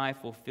thereby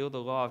fulfill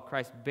the law of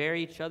Christ. Bear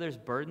each other's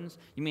burdens?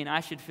 You mean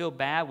I should feel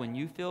bad when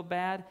you feel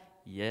bad?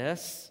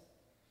 Yes.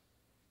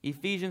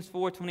 Ephesians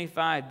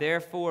 4:25,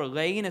 therefore,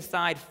 laying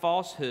aside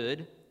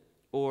falsehood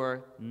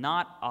or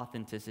not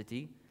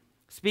authenticity,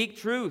 speak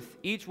truth,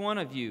 each one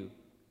of you,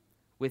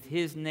 with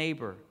his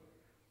neighbor,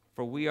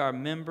 for we are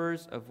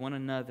members of one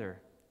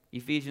another.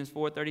 Ephesians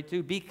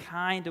 4:32, be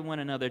kind to one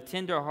another,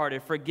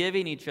 tenderhearted,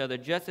 forgiving each other,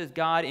 just as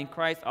God in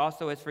Christ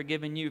also has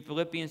forgiven you.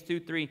 Philippians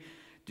 2:3,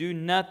 do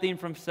nothing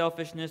from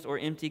selfishness or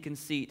empty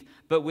conceit,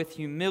 but with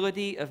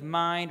humility of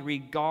mind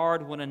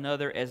regard one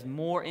another as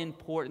more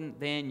important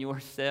than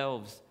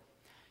yourselves.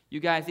 You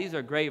guys, these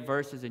are great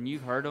verses and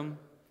you've heard them,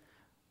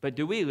 but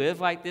do we live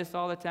like this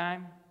all the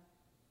time?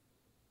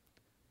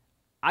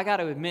 I got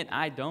to admit,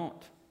 I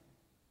don't.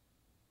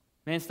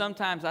 Man,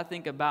 sometimes I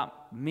think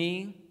about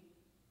me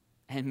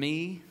and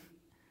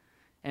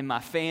my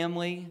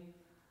family,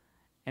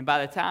 and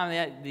by the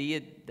time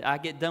I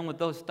get done with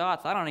those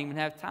thoughts, I don't even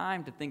have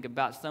time to think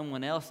about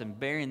someone else and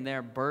bearing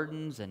their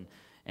burdens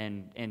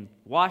and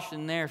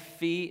washing their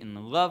feet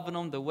and loving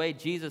them the way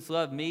Jesus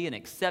loved me and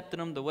accepting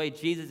them the way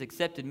Jesus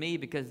accepted me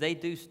because they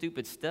do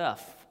stupid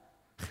stuff.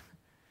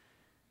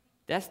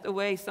 That's the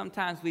way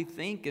sometimes we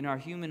think in our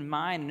human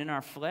mind and in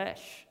our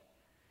flesh.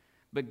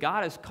 But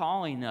God is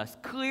calling us,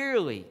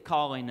 clearly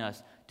calling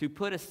us, to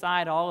put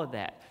aside all of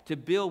that, to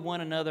build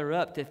one another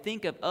up, to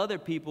think of other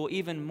people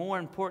even more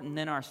important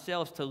than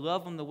ourselves, to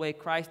love them the way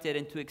Christ did,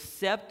 and to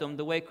accept them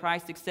the way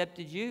Christ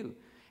accepted you.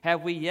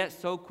 Have we yet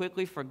so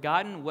quickly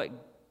forgotten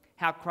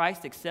how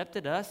Christ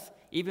accepted us,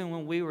 even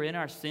when we were in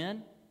our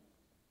sin?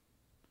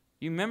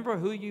 You remember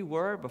who you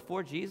were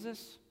before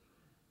Jesus?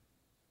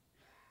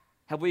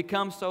 Have we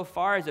come so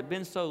far? Has it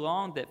been so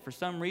long that for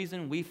some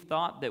reason we've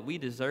thought that we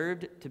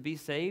deserved to be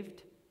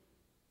saved?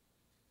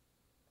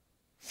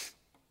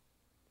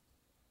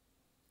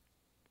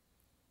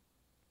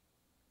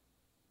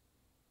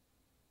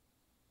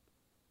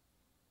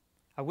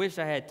 I wish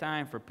I had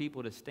time for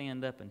people to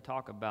stand up and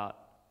talk about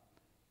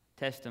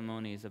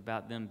testimonies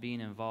about them being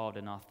involved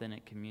in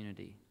authentic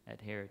community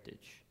at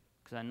Heritage,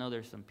 because I know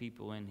there's some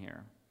people in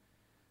here.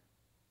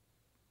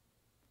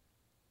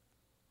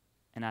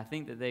 And I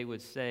think that they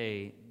would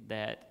say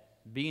that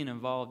being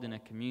involved in a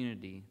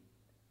community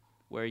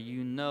where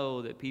you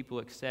know that people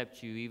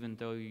accept you even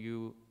though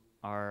you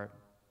are,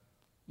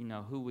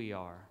 who we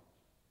are,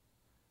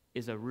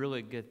 is a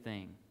really good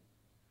thing.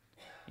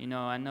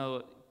 I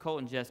know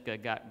Colt and Jessica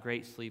got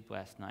great sleep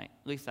last night.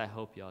 At least I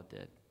hope y'all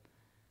did.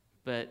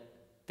 But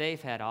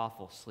they've had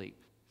awful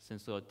sleep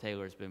since little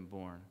Taylor's been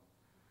born.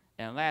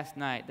 And last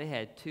night, they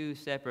had two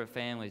separate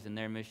families in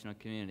their missional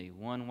community.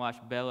 One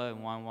watched Bella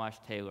and one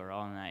watched Taylor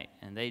all night.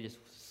 And they just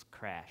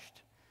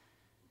crashed.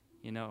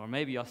 Or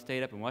maybe y'all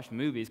stayed up and watched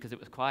movies because it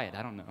was quiet.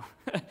 I don't know.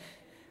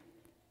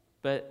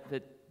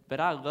 But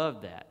I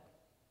love that.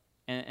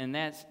 And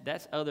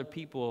that's other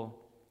people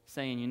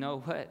saying, you know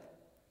what?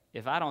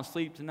 If I don't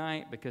sleep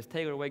tonight because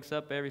Taylor wakes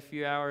up every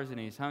few hours and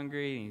he's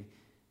hungry,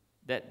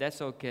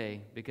 that's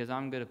okay, because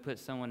I'm going to put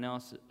someone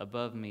else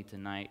above me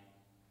tonight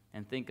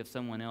and think of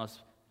someone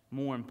else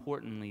more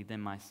importantly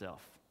than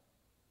myself.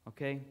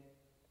 Okay?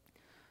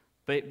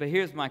 But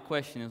here's my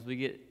question as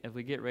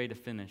we get ready to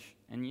finish.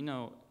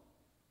 And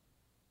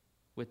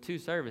with two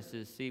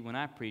services, see, when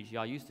I preach,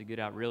 y'all used to get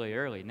out really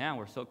early. Now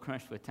we're so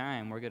crunched with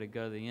time, we're going to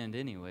go to the end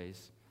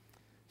anyways.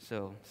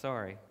 So,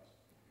 sorry.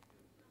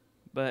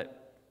 But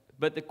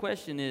the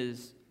question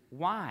is,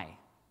 why?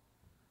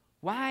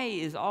 Why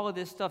is all of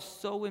this stuff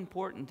so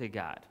important to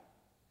God?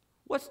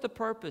 What's the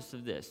purpose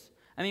of this?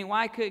 I mean,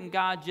 why couldn't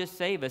God just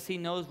save us? He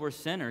knows we're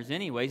sinners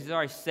anyways. He's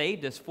already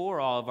saved us for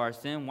all of our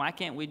sin. Why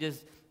can't we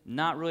just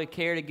not really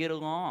care to get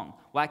along?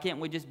 Why can't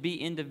we just be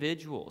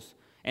individuals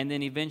and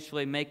then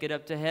eventually make it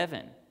up to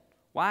heaven?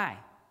 Why?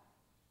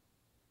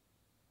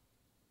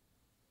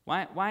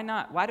 Why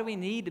not? Why do we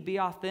need to be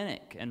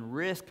authentic and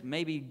risk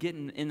maybe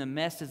getting in the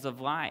messes of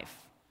life?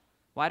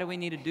 Why do we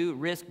need to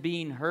risk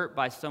being hurt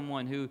by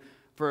someone who,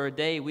 for a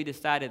day, we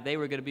decided they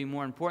were going to be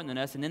more important than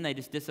us, and then they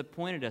just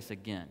disappointed us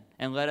again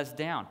and let us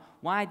down?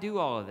 Why do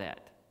all of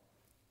that?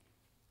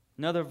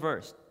 Another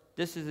verse.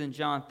 This is in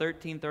John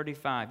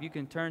 13:35. You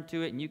can turn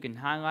to it, and you can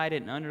highlight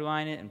it and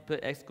underline it and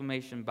put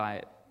exclamation by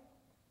it.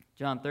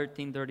 John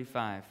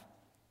 13:35.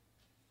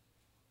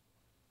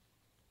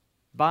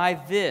 By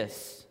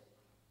this,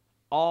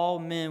 all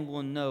men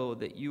will know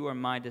that you are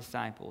my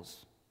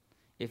disciples,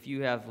 if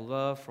you have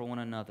love for one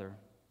another.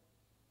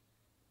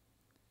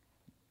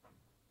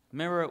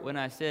 Remember when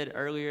I said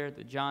earlier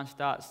that John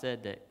Stott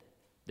said that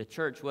the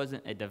church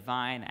wasn't a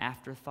divine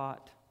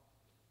afterthought?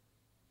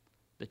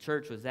 The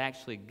church was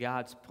actually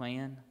God's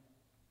plan.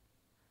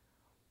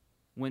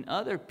 When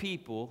other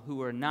people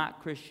who are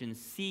not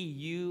Christians see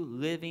you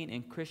living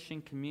in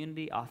Christian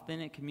community,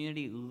 authentic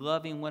community,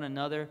 loving one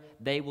another,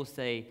 they will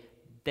say,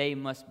 they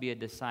must be a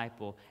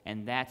disciple,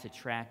 and that's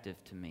attractive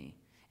to me,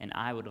 and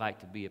I would like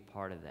to be a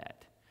part of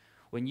that.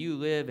 When you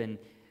live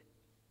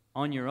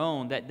on your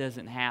own, that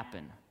doesn't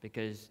happen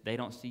because they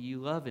don't see you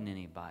loving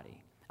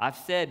anybody. I've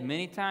said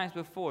many times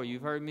before,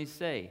 you've heard me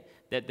say,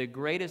 that the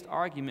greatest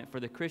argument for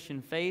the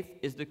Christian faith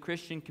is the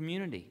Christian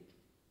community.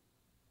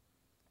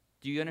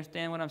 Do you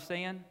understand what I'm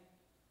saying?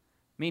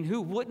 I mean,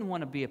 who wouldn't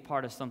want to be a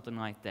part of something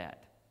like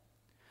that?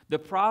 The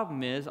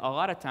problem is, a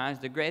lot of times,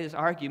 the greatest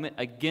argument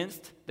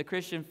against the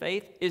Christian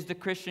faith is the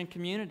Christian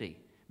community,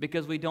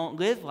 because we don't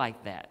live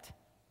like that.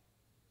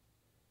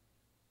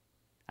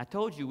 I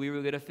told you we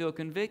were going to feel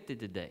convicted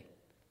today.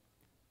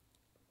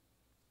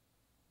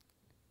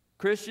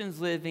 Christians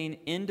living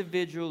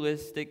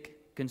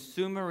individualistic,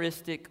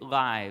 consumeristic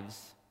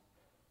lives,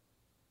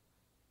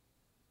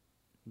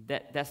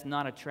 that's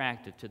not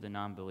attractive to the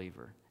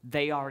non-believer.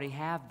 They already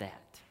have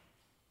that.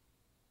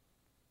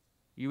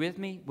 You with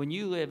me? When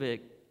you live an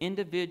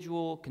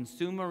individual,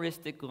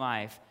 consumeristic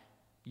life,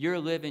 you're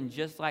living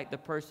just like the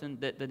person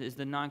that is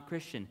the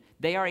non-Christian.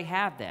 They already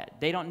have that.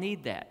 They don't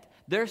need that.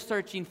 They're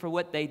searching for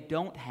what they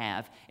don't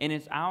have, and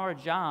it's our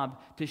job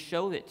to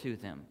show it to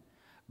them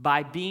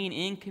by being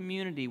in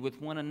community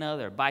with one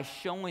another, by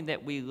showing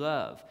that we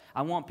love.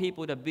 I want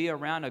people to be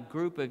around a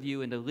group of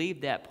you and to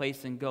leave that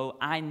place and go,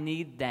 I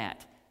need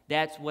that.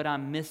 That's what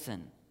I'm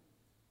missing.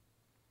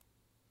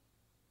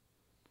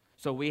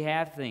 So we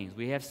have things.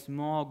 We have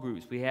small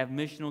groups. We have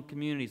missional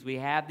communities. We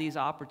have these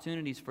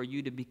opportunities for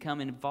you to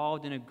become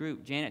involved in a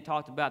group. Janet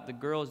talked about the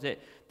girls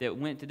that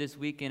went to this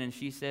weekend, and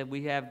she said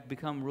we have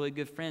become really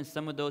good friends.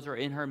 Some of those are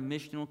in her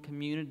missional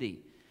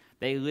community.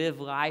 They live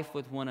life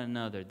with one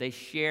another. They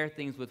share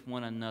things with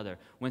one another.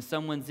 When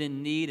someone's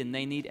in need and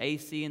they need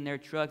AC in their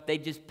truck, they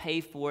just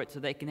pay for it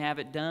so they can have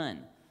it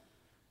done.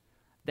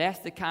 That's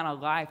the kind of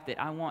life that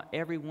I want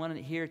everyone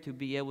here to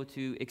be able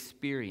to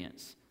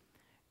experience.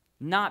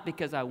 Not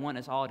because I want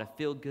us all to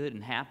feel good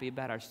and happy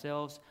about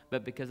ourselves,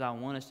 but because I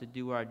want us to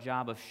do our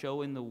job of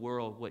showing the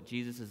world what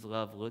Jesus'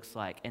 love looks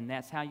like. And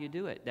that's how you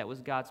do it. That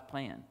was God's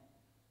plan.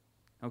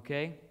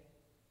 Okay?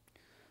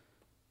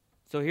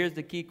 So here's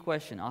the key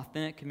question: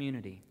 authentic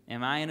community.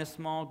 Am I in a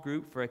small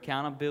group for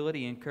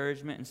accountability,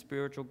 encouragement, and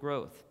spiritual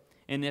growth?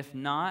 And if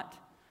not,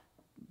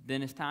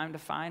 then it's time to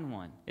find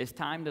one. It's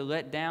time to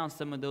let down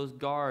some of those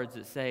guards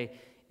that say,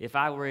 if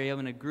I were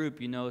in a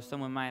group,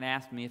 someone might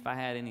ask me if I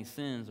had any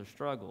sins or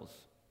struggles.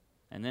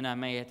 And then I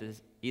may have to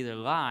either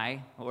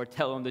lie or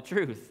tell them the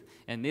truth.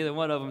 And neither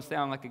one of them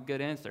sound like a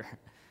good answer.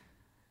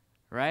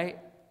 Right?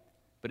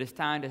 But it's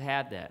time to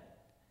have that.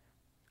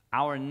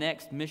 Our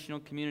next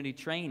missional community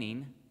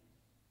training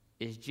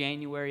is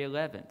January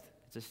 11th.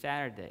 It's a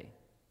Saturday.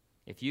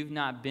 If you've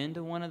not been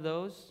to one of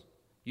those,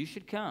 you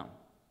should come.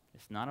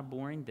 It's not a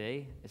boring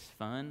day. It's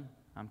fun.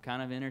 I'm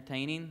kind of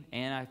entertaining,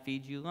 and I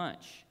feed you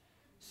lunch.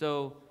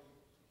 So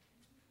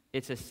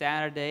it's a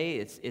Saturday.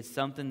 It's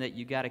something that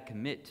you got to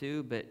commit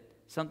to, but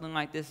something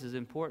like this is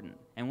important.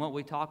 And what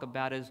we talk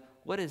about is,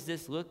 what does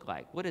this look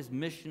like? What does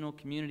missional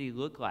community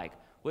look like?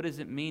 What does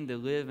it mean to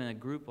live in a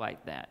group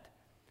like that?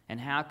 And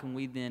how can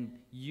we then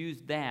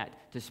use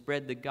that to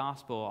spread the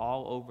gospel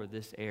all over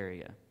this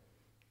area?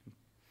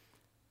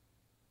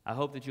 I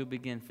hope that you'll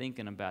begin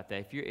thinking about that.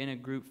 If you're in a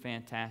group,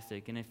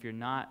 fantastic. And if you're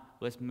not,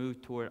 let's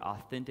move toward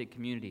authentic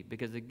community.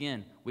 Because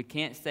again, we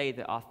can't say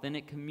that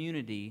authentic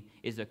community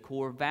is a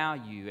core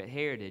value at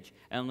Heritage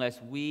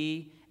unless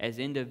we, as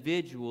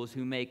individuals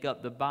who make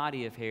up the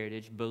body of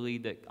Heritage,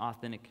 believe that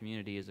authentic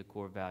community is a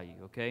core value.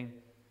 Okay?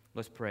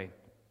 Let's pray.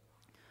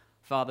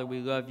 Father, we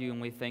love you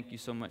and we thank you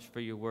so much for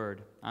your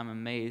word. I'm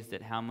amazed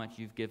at how much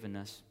you've given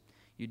us.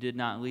 You did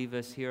not leave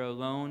us here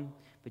alone,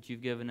 but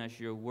you've given us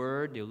your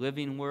word, your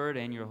living word,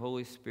 and your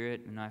Holy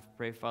Spirit. And I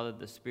pray, Father,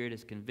 the Spirit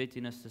is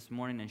convicting us this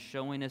morning and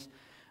showing us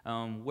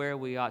where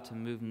we ought to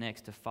move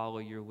next to follow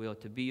your will,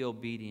 to be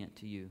obedient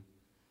to you.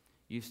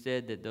 You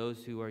said that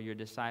those who are your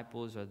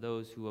disciples are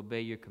those who obey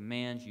your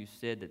commands. You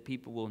said that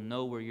people will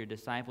know we're your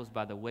disciples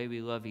by the way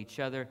we love each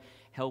other.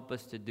 Help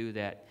us to do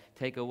that.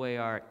 Take away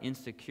our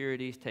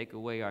insecurities. Take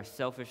away our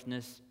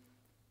selfishness.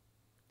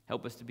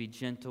 Help us to be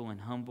gentle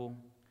and humble.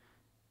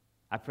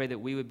 I pray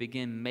that we would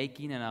begin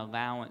making an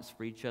allowance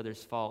for each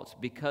other's faults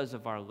because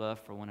of our love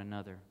for one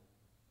another.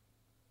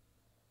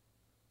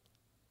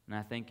 And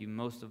I thank you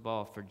most of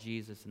all for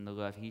Jesus and the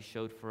love he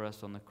showed for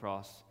us on the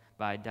cross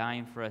by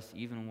dying for us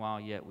even while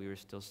yet we were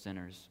still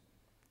sinners.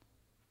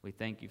 We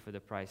thank you for the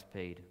price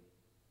paid.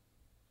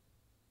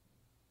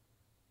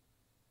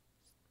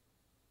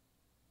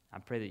 I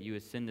pray that you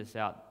would send us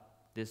out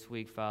this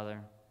week, Father,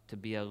 to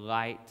be a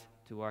light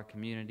to our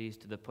communities,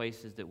 to the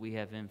places that we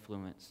have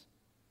influence.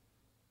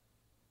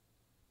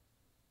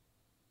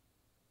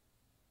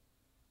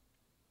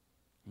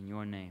 In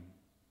your name,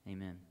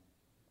 amen.